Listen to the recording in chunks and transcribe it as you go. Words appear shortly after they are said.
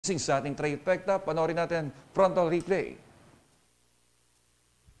sa ating trifecta. Panoorin natin frontal replay.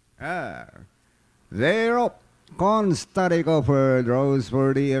 Zero. CONSTATIC offer draws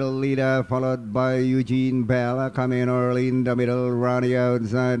for the leader, followed by Eugene Bell coming early in the middle, running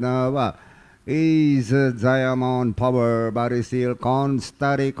outside now. Is Diamond Power, but it's still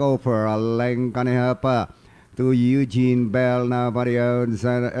CONSTATIC offer a length and a half to Eugene Bell now, but the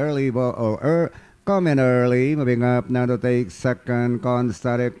outside early coming early, moving up now to take second.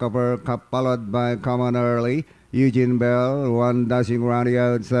 CONSTATIC offer followed by coming early. Eugene Bell, one dashing round the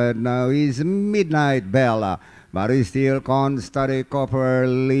outside now is Midnight Bell. But it's still CONSTATIC offer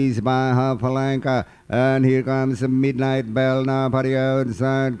leads by half a length. And here comes Midnight Bell now by the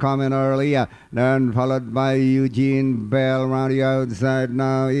outside, coming early. Then followed by Eugene Bell round the outside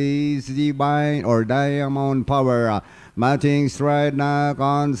now is Divine or Diamond Power. Matching stride now,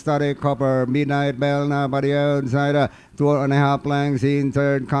 CONSTATIC offer, Midnight Bell now by the outside. 2.5 lengths in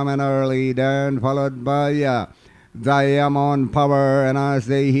third, coming early. Then followed by Diamond Power, and as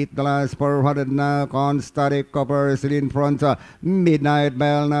they hit the last 400 now, CONSTATIC offer still in front. Midnight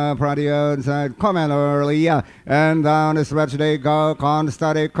Bell now from the outside, coming early, and down the stretch they go.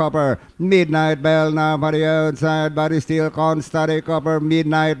 CONSTATIC offer, Midnight Bell now from the outside, but it's still CONSTATIC offer,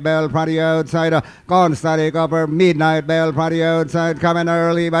 Midnight Bell from the outside. CONSTATIC offer, Midnight Bell from the outside, coming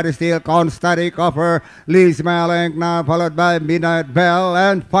early, but it's still CONSTATIC offer. Liz Malenk now followed by Midnight Bell,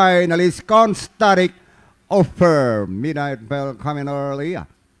 and finally it's CONSTATIC offer. Midnight Bell coming early.